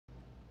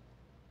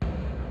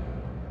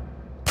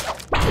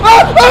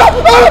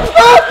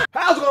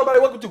How's it going, everybody?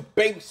 Welcome to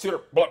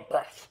Babysitter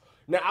Bloodbath.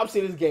 Now, I've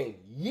seen this game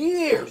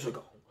years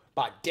ago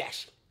by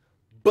Dash,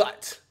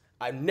 but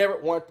I never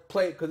wanted to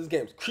play it because this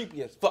game is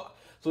creepy as fuck.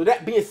 So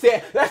that being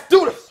said, let's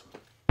do this.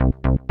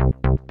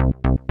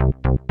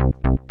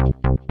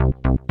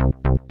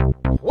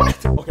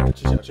 What? Okay,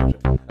 chill. Let's do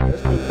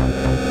this.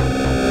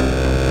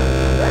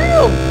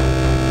 Damn!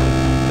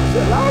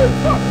 Shit loud as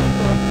fuck.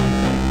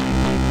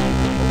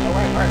 All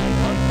right.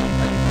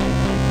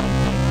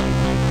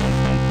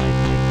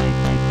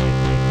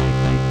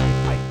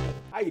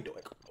 How you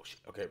doing? Oh shit.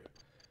 Okay.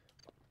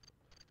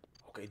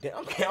 Okay, damn.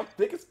 Okay, I'm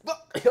thick as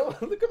fuck. Yo,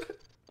 look at it.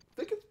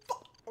 Thick as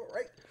fuck. All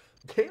right.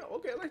 Damn.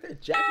 Okay, I like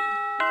that jacket.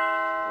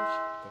 Oh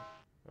shit. Okay.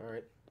 All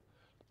right.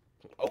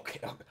 Okay.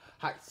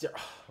 Hi, Sarah.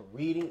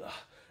 Reading.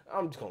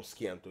 I'm just gonna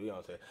skim through. You know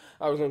what I'm saying?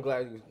 I was gonna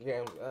glad you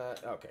came.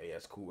 Okay, yeah,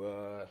 it's cool.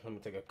 Let me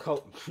take a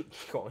coat.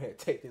 Go ahead and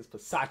take this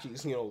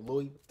Versace,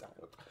 Louis.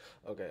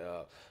 Okay.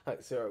 Hi,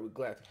 Sarah. We're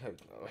glad to have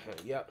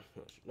you. Yep.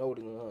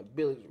 Noting.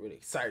 Billy's really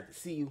excited to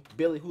see you.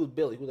 Billy, who's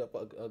Billy? Who's that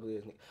ugly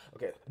ass nigga?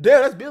 Okay.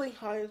 Damn, that's Billy.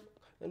 Hi.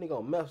 That nigga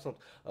gonna mess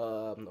something.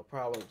 No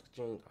problem.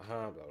 Exchange.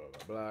 Blah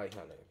blah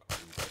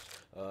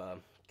blah.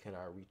 Can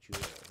I reach you?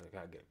 I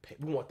gotta get paid.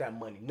 We want that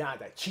money now.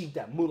 That cheap.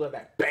 That moolah.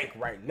 That bank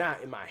right now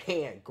in my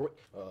hand. Great.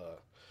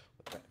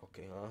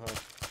 Okay, let's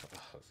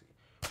see.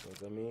 What does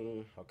that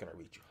mean? How can I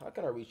reach you? How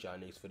can I reach y'all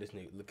niggas for this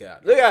nigga? Look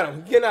at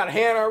him. He's getting out of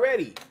hand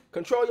already.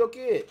 Control your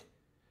kid.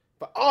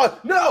 But, oh,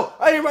 no!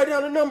 I didn't write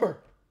down the number.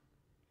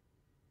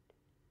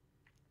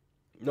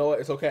 No,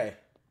 it's okay.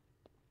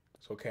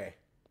 It's okay.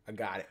 I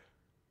got it.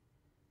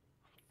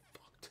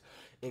 Fucked.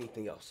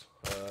 Anything else?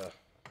 Do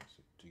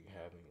you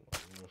have any?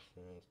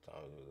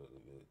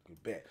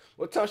 Bed.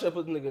 What time should I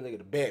put the nigga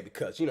to bed?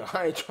 Because,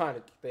 I ain't trying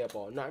to stay up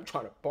all night. I'm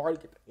trying to party,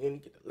 get the Henny,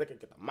 get the liquor,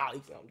 get the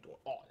molly. I'm doing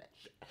all that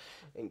shit.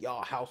 In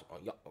y'all house,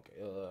 on y'all. Okay,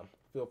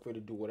 feel free to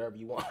do whatever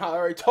you want. I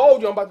already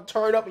told you I'm about to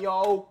turn up in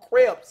y'all old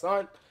crib,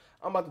 son.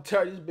 I'm about to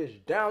tear this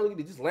bitch down. Look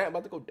at this lamp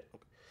about to go down.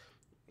 Okay.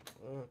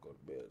 Go to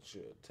bed.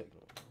 Shit, take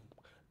no.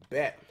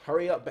 Bet.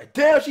 Hurry up, bet.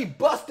 Damn, she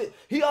busted.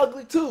 He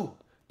ugly too.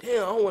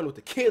 Damn, I wonder what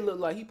the kid look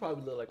like. He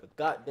probably look like a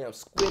goddamn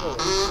squid on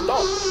his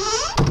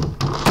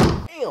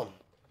stomach. Damn.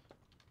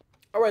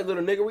 All right,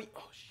 little nigga.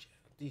 Oh shit,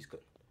 these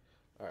good.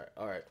 All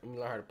right. Let me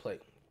learn how to play.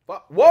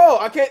 Whoa,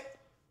 I can't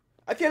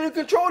even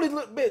control this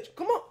little bitch.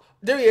 Come on,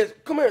 there he is.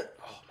 Come here.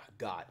 Oh my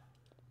god,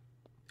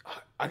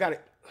 I got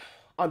it.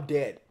 I'm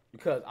dead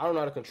because I don't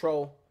know how to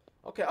control.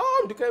 Okay,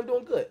 I'm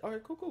doing good. All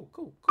right, cool.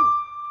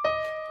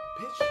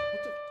 Bitch,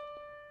 what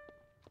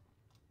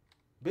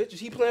the? Bitch, is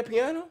he playing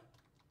piano?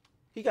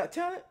 He got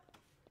talent.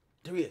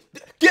 There he is.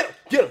 Get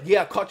him.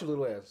 Yeah, I caught your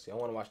little ass. See, I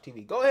want to watch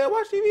TV. Go ahead,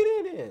 watch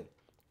TV then.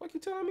 What you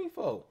telling me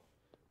for?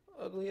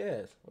 Ugly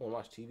ass. I want to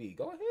watch TV.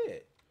 Go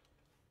ahead.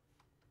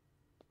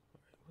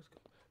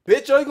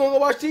 Bitch, you gonna go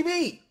watch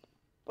TV?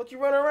 What you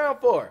running around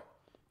for?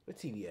 Where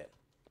TV at?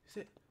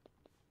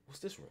 What's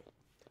this room?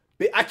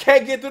 Bitch, I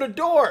can't get through the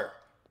door.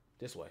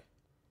 This way.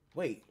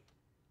 Wait.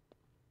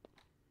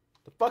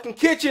 The fucking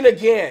kitchen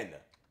again.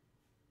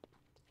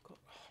 Oh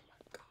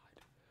my god.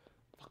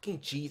 Fucking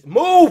jeez.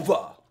 Move!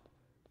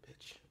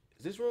 Bitch.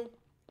 Is this room?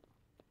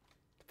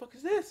 The fuck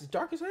is this? It's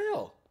dark as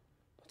hell.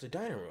 It's a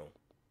dining room.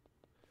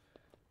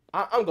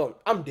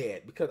 I'm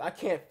dead because I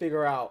can't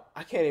figure out.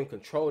 I can't even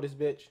control this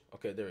bitch.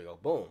 Okay, there we go.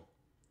 Boom.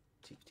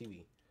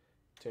 TV.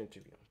 Turn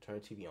TV on. Turn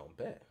TV on.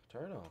 Bet.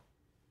 Turn it on.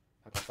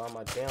 I can find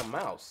my damn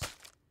mouse.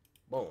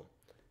 Boom.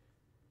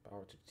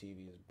 Power to the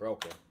TV is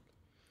broken.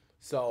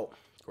 So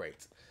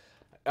great.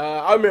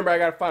 I remember I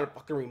gotta find a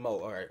fucking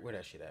remote. All right, where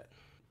that shit at?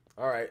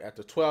 All right,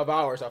 after 12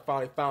 hours, I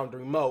finally found the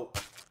remote.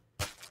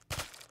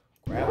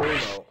 Grab the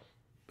remote.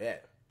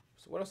 Bet.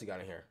 So what else he got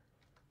in here?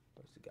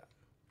 What else he got?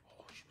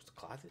 Oh, shit, what's the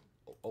closet?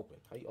 Open.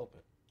 How you open?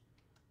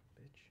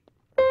 Bitch.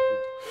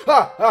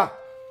 Ha!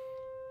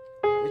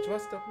 Bitch, my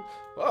stuff.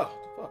 Oh,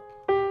 what the fuck?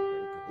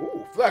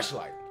 Ooh,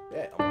 flashlight.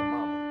 Yeah, on my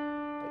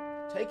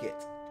mama. Hey, take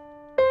it.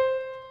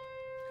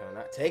 Can I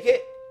not take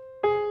it?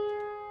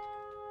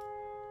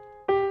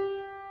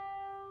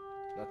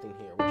 Nothing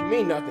here. What you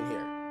mean nothing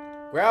here?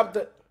 Grab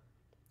the...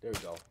 There we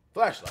go.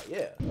 Flashlight,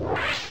 yeah.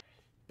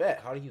 Bet.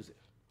 How to use it.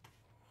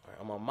 Alright,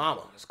 I'm on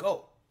mama. Let's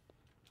go.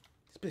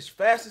 This bitch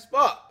fast as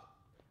fuck.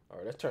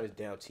 Alright, let's turn this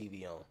damn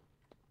TV on.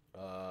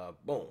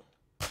 Boom.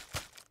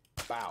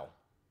 Bow.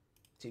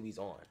 TV's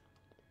on.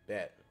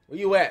 Bet. Where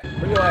you at?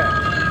 Where you at?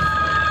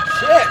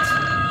 Shit!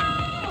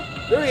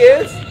 There he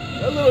is!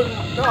 That little...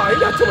 No, he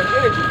got too much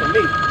energy for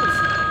me.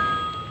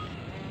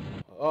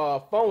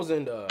 Phone's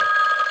in the...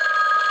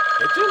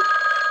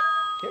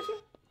 Kitchen?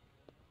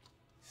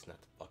 It's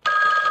not the fucking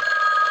kitchen.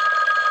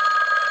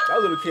 That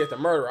little kid's the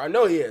murderer. I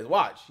know he is.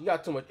 Watch. He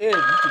got too much energy.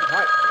 You too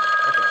hype.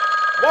 Okay.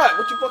 What?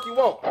 What you fucking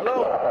want?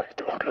 Hello?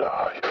 Don't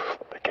lie.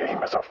 The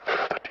game is up.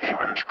 The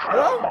demons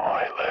grab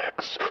my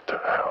legs. To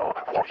hell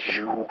for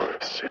you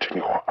sit in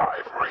your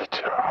ivory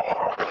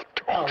tower.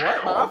 Don't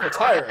what? My Alpha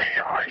tire.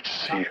 I'd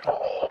see it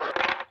all.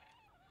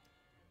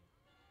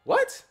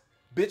 What?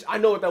 Bitch, bitch. I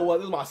know what that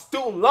was. This was my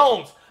student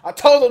loans. I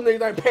told them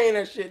niggas I ain't paying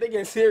that shit. They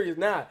getting serious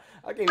now.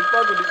 I can't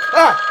fucking do.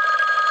 Ah!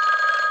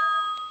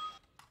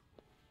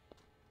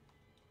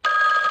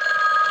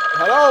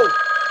 Hello?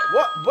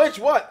 What? Bitch,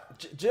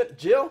 what?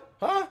 Jill?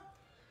 Huh?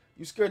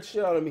 You scared the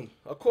shit out of me.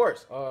 Of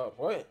course.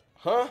 What?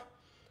 Huh?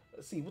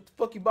 Let's see. What the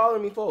fuck you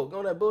bothering me for?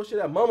 Going that bullshit,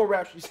 that mama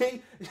rap shit.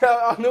 See?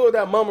 I knew what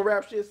that mama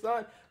rap shit,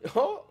 son.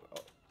 Oh.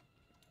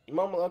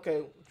 Mama,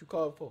 okay. What you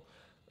call it for?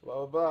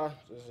 Blah, blah,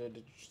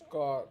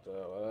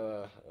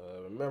 blah.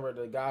 Remember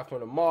the guy from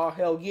the mall?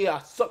 Hell yeah, I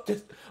sucked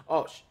this.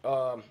 Oh,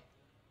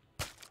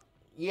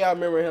 yeah, I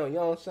remember him. You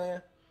know what I'm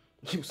saying?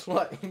 You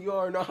slut. You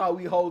already know how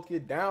we hoes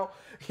get down.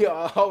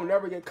 Yeah, a hoe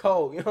never get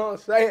cold. You know what I'm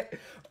saying?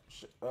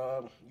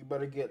 You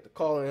better get the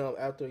calling him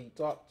after he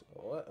talked.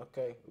 What?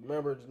 Okay.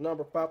 Remember the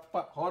number 5.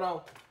 Hold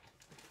on.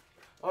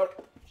 Oh,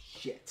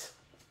 shit.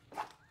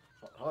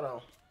 Hold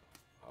on.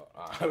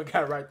 We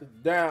gotta write this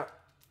down.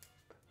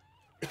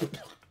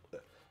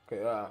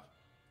 Okay.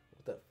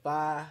 What's that?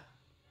 5,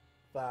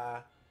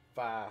 5,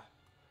 5,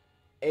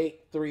 8,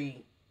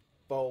 3,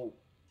 4,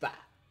 5.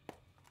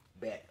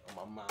 Bet on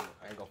my mama.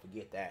 I ain't gonna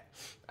forget that.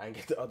 I ain't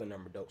get the other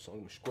number though, so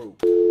I'm screwed.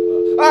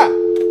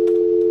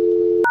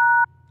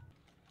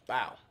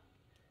 Bow.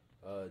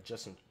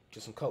 Just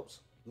some coats.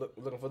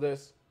 Looking for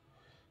this.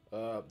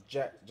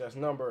 Jack's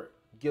number.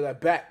 Give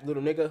that back,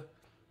 little nigga.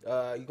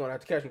 You gonna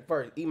have to catch me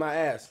first. Eat my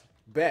ass.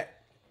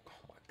 Bet. Oh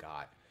my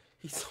god.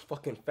 He's so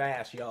fucking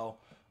fast, y'all.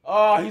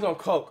 Oh, he's on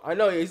coke. I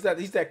know he is.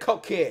 He's that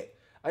coke kid.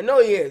 I know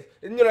he is.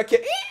 And you know that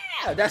kid.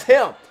 Yeah, that's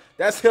him.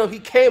 That's him. He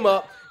came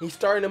up. He's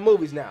starting the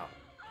movies now.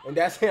 And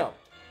that's him.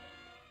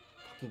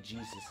 Fucking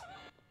Jesus.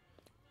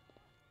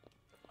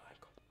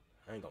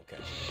 I ain't gonna catch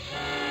you.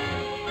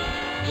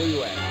 Where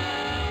you at?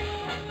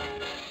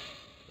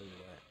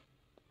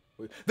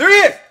 Where you at? There he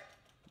is!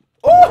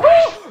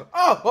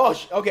 Oh,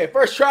 okay,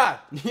 first try.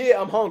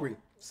 Yeah, I'm hungry.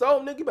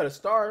 So, nigga, you better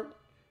starve.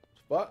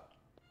 Fuck.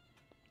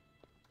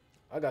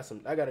 I got a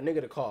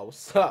nigga to call.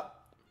 What's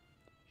up?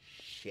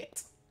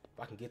 Shit. If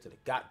I can get to the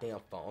goddamn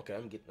phone. Okay,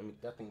 let me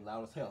that thing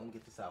loud as hell. Let me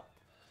get this out.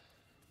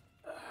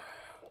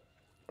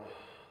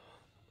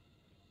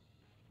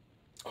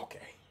 Okay.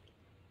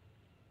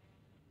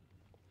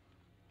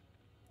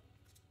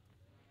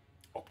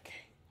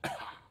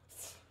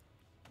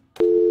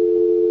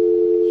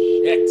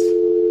 Shit.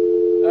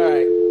 All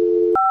right.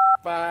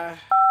 5,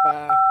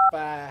 5,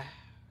 5,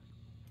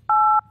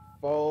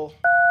 4,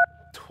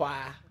 3,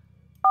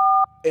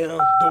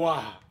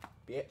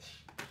 bitch.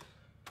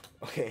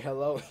 Okay,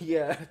 hello.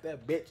 Yeah,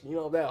 that bitch. You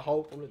know that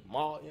hoe from the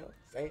mall. You know what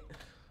I'm saying?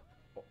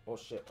 Oh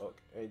shit.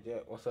 Okay, hey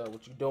Jack, what's up?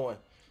 What you doing?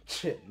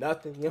 Shit,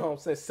 nothing. You know what I'm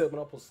saying? Sipping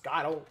up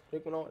Moscato,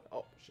 drinking on.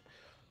 Oh shit.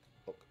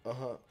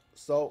 Okay,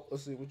 So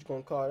let's see what you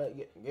gonna call that.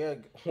 Yeah.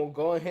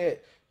 Go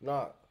ahead.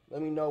 Nah,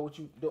 let me know what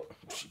you do.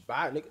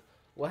 Bye, nigga.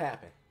 What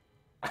happened?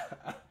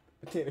 I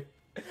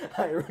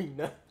ain't read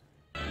nothing.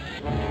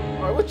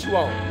 All right, what you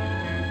want?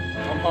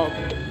 I'm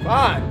hungry.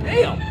 Fine.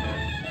 Damn.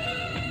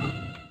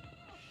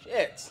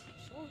 Shit.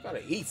 Someone's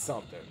gotta eat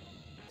something.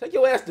 Take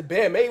your ass to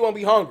bed. Maybe you won't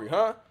be hungry,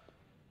 huh?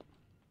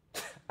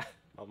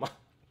 My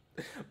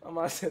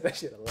mom said that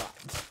shit a lot.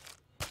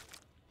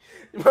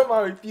 My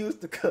mom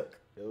refused to cook,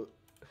 dude.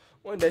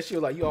 One day she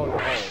was like, you on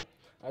your own.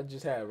 I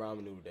just had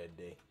ramen noodle that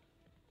day.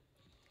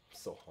 I'm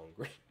so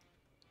hungry.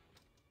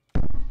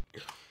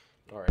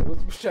 Alright, what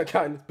I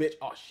got in this bitch?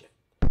 Oh shit.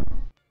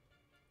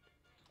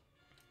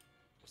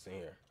 What's in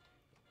here?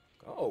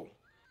 Oh,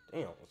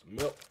 damn, what's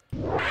milk?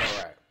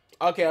 Alright.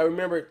 Okay, I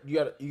remember you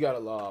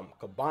gotta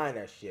combine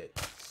that shit.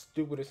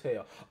 Stupid as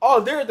hell. Oh,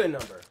 there's the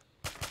number.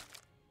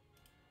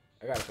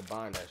 I gotta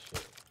combine that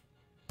shit.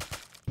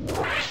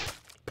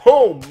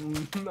 Boom!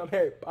 I'm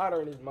Harry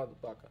Potter in this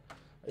motherfucker.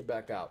 Hey,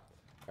 back out.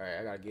 Alright,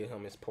 I gotta get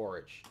him his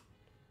porridge.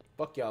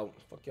 Fuck y'all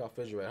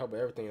refrigerator. I hope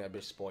everything in that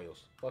bitch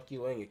spoils. Fuck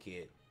you and your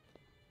kid.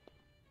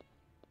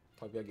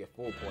 Hope y'all get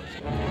full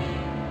poison.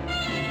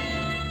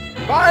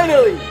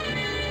 Finally!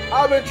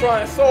 I've been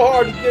trying so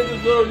hard to get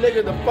this little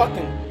nigga the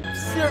fucking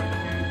syrup.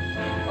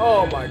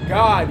 Oh my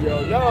god, yo.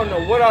 Y'all don't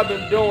know what I've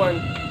been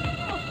doing.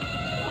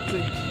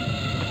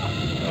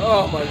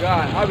 Oh my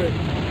god. I've been...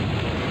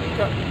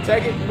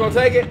 Take it? You gonna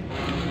take it?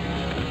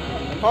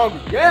 I'm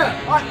hungry.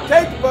 Yeah!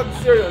 Take the fucking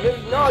cereal.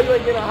 Nigga, no, you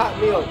ain't getting a hot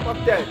meal. Fuck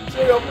that.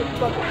 Cereal for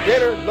fucking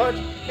dinner, lunch,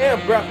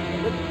 and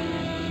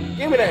breakfast.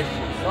 Give me that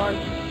shit, son.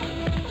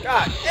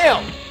 God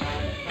damn.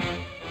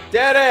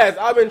 Dead ass.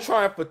 I've been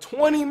trying for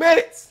 20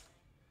 minutes.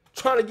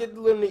 Trying to get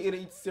the little nigga to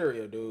eat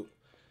cereal, dude.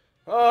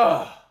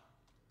 Now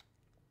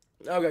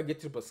we gotta get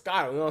to the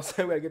Moscato. You know what I'm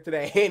saying? We gotta get to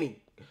that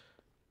Henny.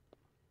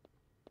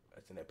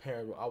 That's in that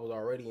parent. I was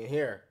already in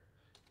here.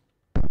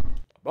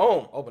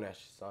 Boom. Open that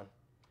shit, son.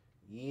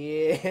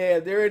 Yeah,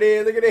 there it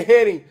is. Look at the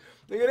Henny.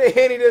 Look at the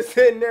Henny that's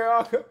sitting there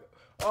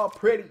all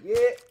pretty. Yeah.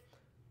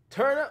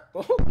 Turn up.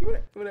 Oh, give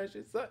me that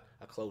shit, son.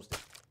 I closed it.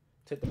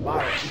 Take the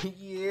bottle.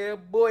 Yeah,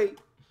 boy.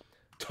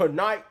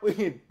 Tonight we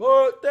can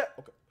fuck that.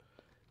 Okay.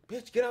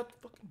 Bitch, get out the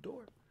fucking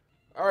door.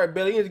 Alright,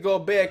 Billy, you need to go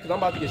to bed because I'm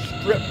about to get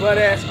stripped butt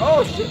ass.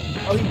 Oh shit.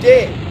 Oh, he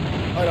dead.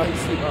 Oh no, he's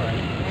asleep. Alright.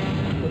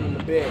 Put him in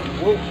the bed.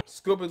 Whoop.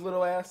 Scoop his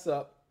little ass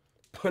up.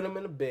 Put him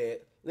in the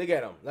bed. Look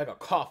at him. Like a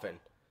coffin.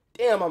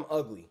 Damn, I'm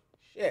ugly.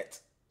 Shit.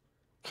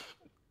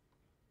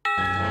 Oh,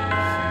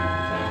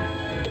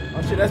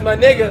 shit. That's my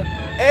nigga.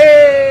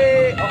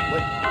 Hey. Oh,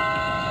 wait.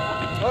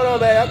 Hold on,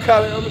 man. I'm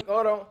coming.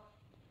 Hold on.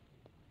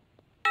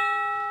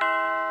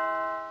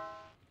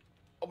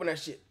 Open that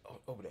shit. Oh,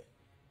 open it.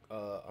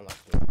 Unlock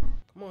it.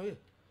 Come on here.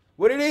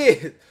 What it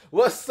is?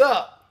 What's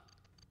up?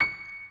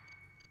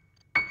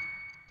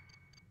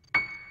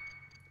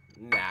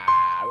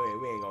 Nah, we ain't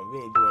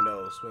doing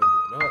those. We ain't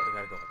doing no. I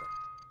gotta go.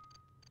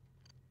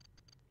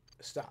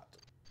 Stop.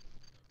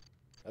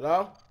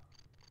 Hello?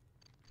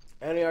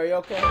 Annie, are you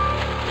okay?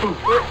 Boo,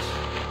 bitch.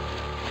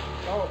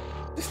 Oh,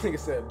 this nigga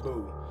said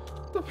boo.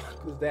 What the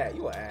fuck was that?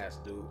 You an ass,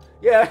 dude.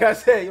 Yeah, like I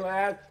said, you an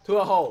ass to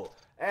a hole.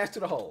 Ass to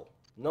the hole.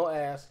 No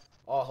ass,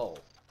 all hole.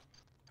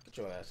 Get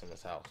your ass in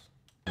this house.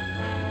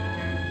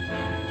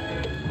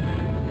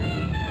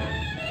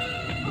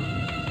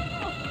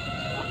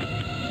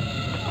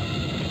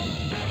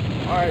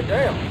 Alright,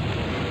 damn.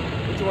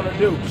 What you wanna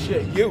do?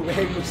 Shit, you,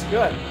 man, what's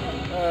good?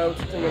 What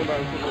you thinking about?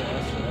 You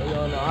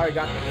know, I already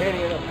got the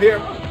Henny in up here.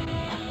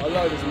 I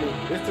love this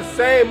movie. It's the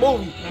same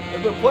movie.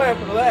 It's been playing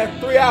for the last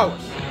 3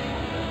 hours.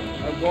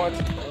 I'm going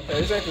to.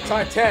 Okay, this ain't the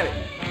Titanic.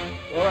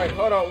 Alright,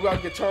 hold on. We about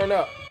to get turned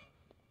up.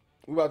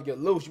 We about to get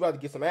loose. You about to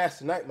get some ass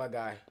tonight, my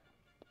guy.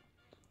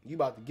 You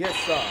about to get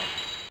some.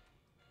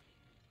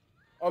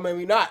 Or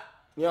maybe not.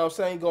 You know what I'm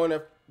saying? Going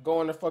there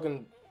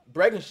fucking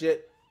breaking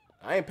shit.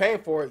 I ain't paying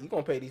for it. You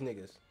gonna pay these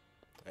niggas.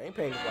 I ain't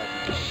paying these white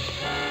people.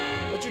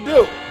 What you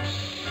do?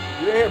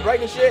 You in here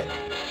breaking shit?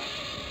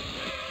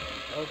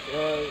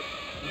 Okay,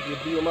 you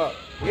beat them up.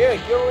 Yeah,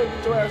 get over and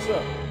get your ass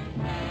up.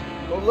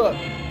 Go look.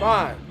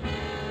 Fine.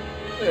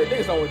 Yeah,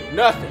 niggas don't want to do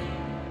nothing.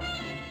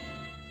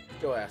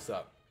 Get your ass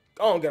up.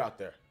 Go on, get out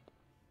there.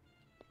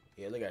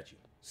 Yeah, look at you.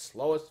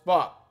 Slow as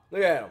fuck.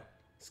 Look at him.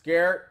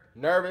 Scared,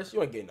 nervous.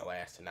 You ain't getting no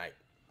ass tonight.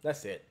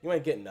 That's it. You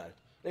ain't getting none.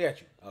 Look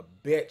at you. A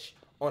bitch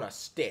on a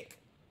stick.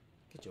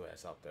 Get your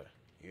ass out there.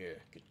 Yeah,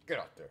 get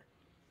out there.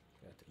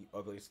 You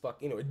ugly as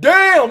fuck anyway.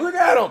 Damn, look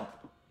at him.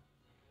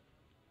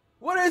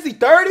 What is he,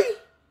 30?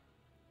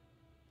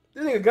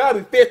 This nigga gotta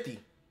be 50.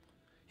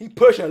 He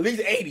pushing at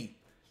least 80.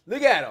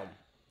 Look at him.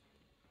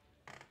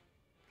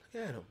 Look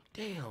at him.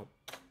 Damn.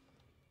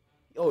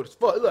 Oh, this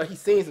fuck. Look, he's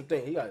seeing some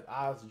things. He got his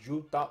eyes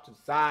drooped off to the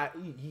side.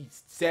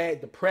 He's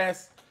sad,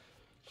 depressed.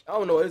 I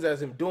don't know what his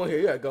ass him doing here.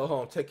 He gotta go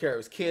home, take care of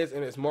his kids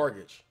and his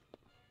mortgage.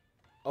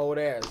 Old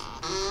ass.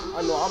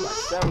 I know I'm like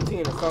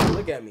 17 or something.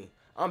 Look at me.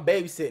 I'm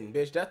babysitting,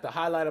 bitch. That's the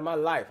highlight of my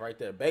life right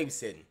there.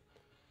 Babysitting.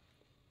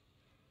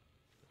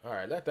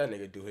 Alright, let that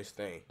nigga do his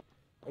thing.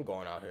 I'm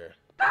going out here.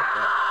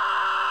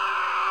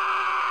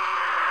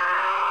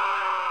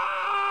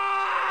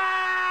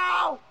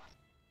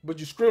 But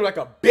you scream like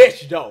a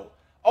bitch, though.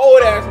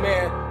 Old ass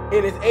man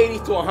in his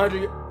 80s to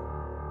 100.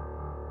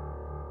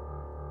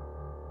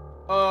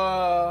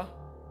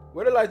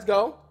 Where the lights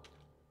go?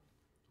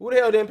 Who the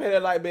hell didn't pay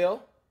that light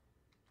bill?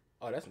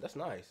 Oh, that's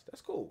nice.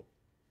 That's cool.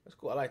 That's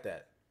cool. I like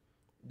that.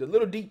 The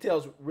little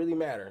details really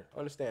matter.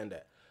 Understand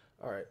that.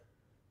 All right.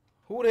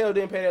 Who the hell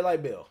didn't pay that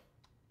light bill?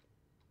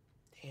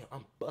 Damn,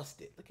 I'm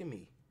busted. Look at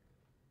me.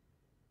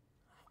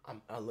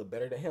 I look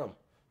better than him.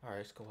 All right,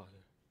 let's go out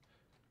here.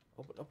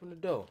 Open the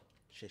door.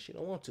 Shit, she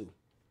don't want to.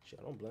 Shit,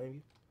 I don't blame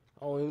you.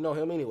 I don't even know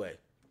him anyway.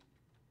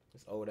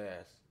 This old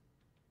ass.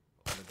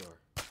 Open the door.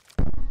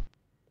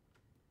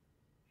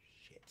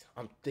 Shit,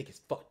 I'm thick as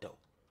fuck though.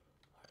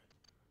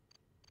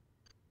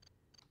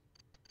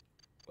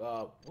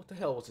 What the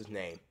hell was his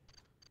name?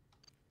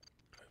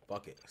 Alright,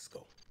 fuck it, let's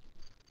go.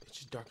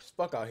 It's dark as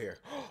fuck out here.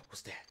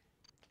 What's that?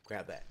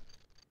 Grab that.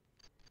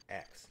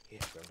 Axe. Yeah,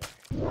 grab that.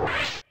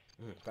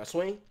 Can I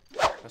swing?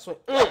 Can I swing?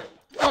 So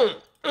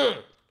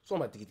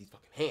I'm about to get these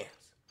fucking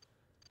hands.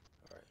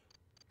 Alright.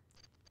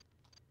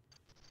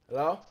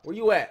 Hello? Where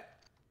you at?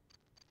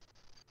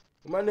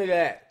 Where my nigga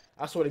at?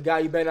 I swear to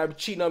God, you better not be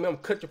cheating on me. I'm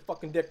gonna cut your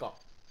fucking dick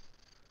off.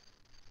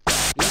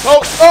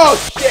 Oh,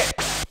 shit!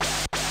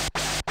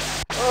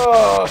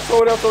 Oh,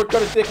 someone else will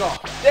cut his dick off.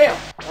 Damn!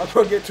 I was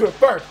gonna get to it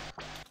first.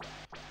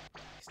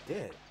 He's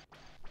dead.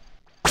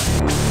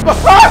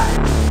 Ah!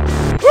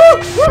 Woo!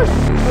 Woo! I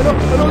know what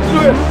to do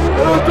here. I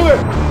know what to do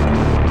here.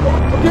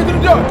 I'm getting to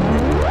the door.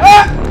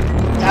 Ah!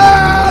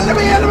 Ah! Let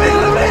me in! Let me in!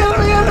 Let me in! Let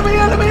me in! Let me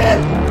in! Let me in!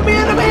 Let me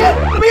in! Let me in!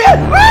 Let me in!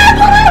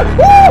 Ah!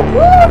 Woo!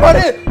 Woo! Right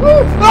in!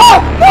 Woo! No!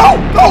 No!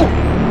 No!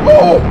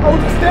 Oh! I was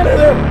just standing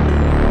there.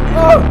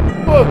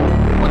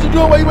 What you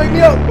doing while you wake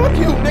me up? Fuck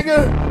you,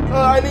 nigga.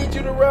 I need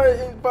you to run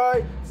and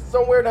find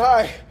somewhere to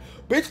hide.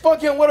 Bitch,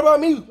 fuck him. What about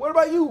me? What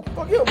about you?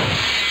 Fuck him.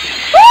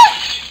 Ah!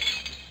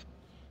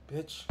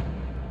 Bitch.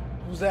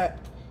 Who's that?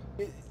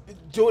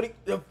 Jody.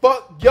 The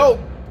fuck? Yo.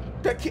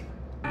 That kid.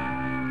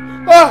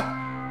 Ah!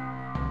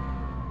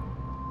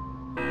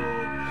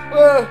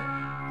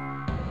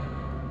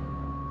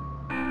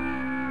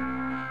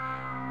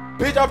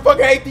 Bitch, I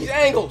fucking hate these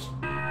angles.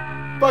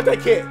 Fuck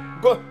that kid.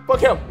 Fuck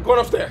him. I'm going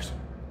upstairs.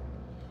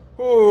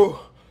 Ooh.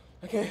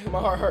 I can't. My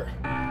heart hurt.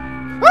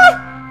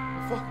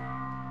 Ah! Fuck.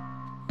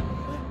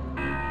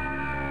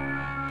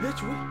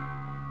 Bitch,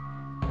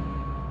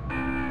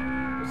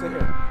 what's in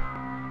here?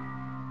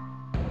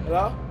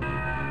 Hello?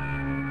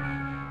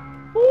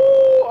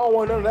 Ooh, I don't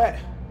want none of that.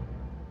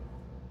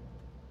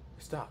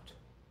 It stopped.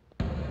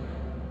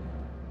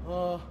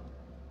 What's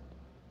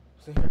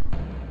in here?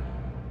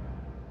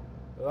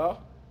 Hello?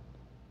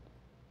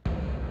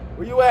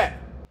 Where you at?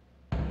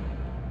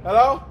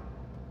 Hello?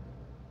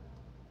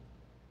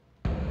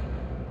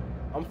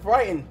 I'm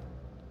frightened.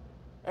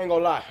 I ain't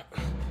gonna lie.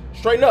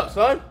 Straighten up,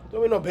 son.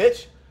 Don't be no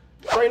bitch.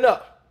 Straighten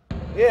up.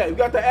 Yeah, you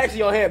got the axe in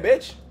your hand,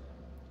 bitch.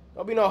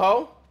 Don't be no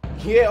hoe.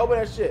 Yeah, open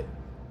that shit.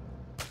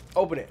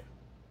 Open it.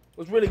 It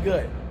was really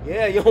good.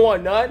 Yeah, you don't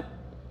want none?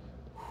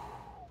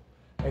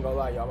 Ain't gonna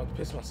lie, y'all. I'm about to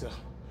piss myself.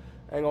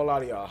 I ain't gonna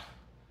lie to y'all.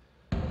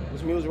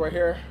 This music right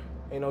here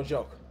ain't no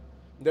joke.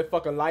 That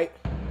fucking light.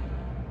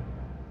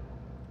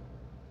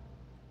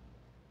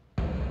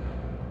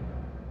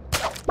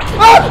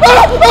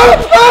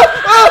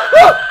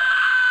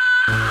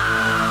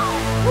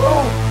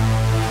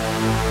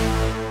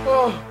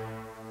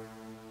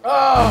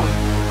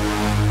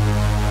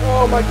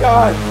 Oh my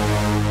god.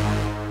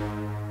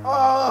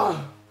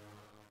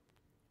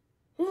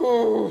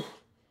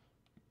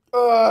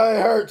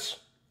 It hurts.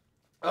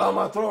 Oh,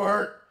 my throat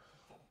hurt.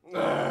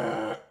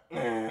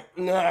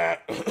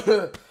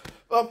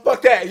 Oh,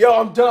 fuck that. Yo,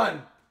 I'm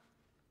done.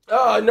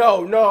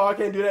 No, I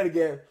can't do that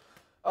again.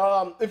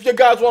 If you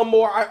guys want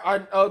more,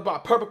 I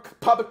about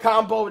puppet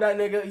combo with that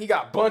nigga. He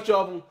got a bunch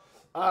of them.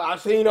 I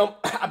seen him.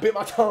 I bit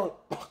my tongue.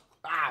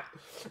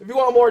 If you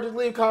want more, just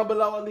leave a comment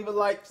below and leave a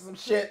like, some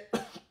shit.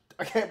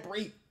 I can't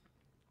breathe.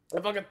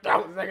 I fucking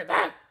throat is like a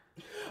that.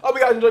 Hope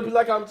you guys enjoyed. Please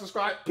like, comment,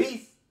 subscribe.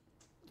 Peace.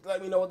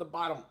 Let me know at the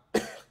bottom.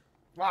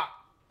 Wow.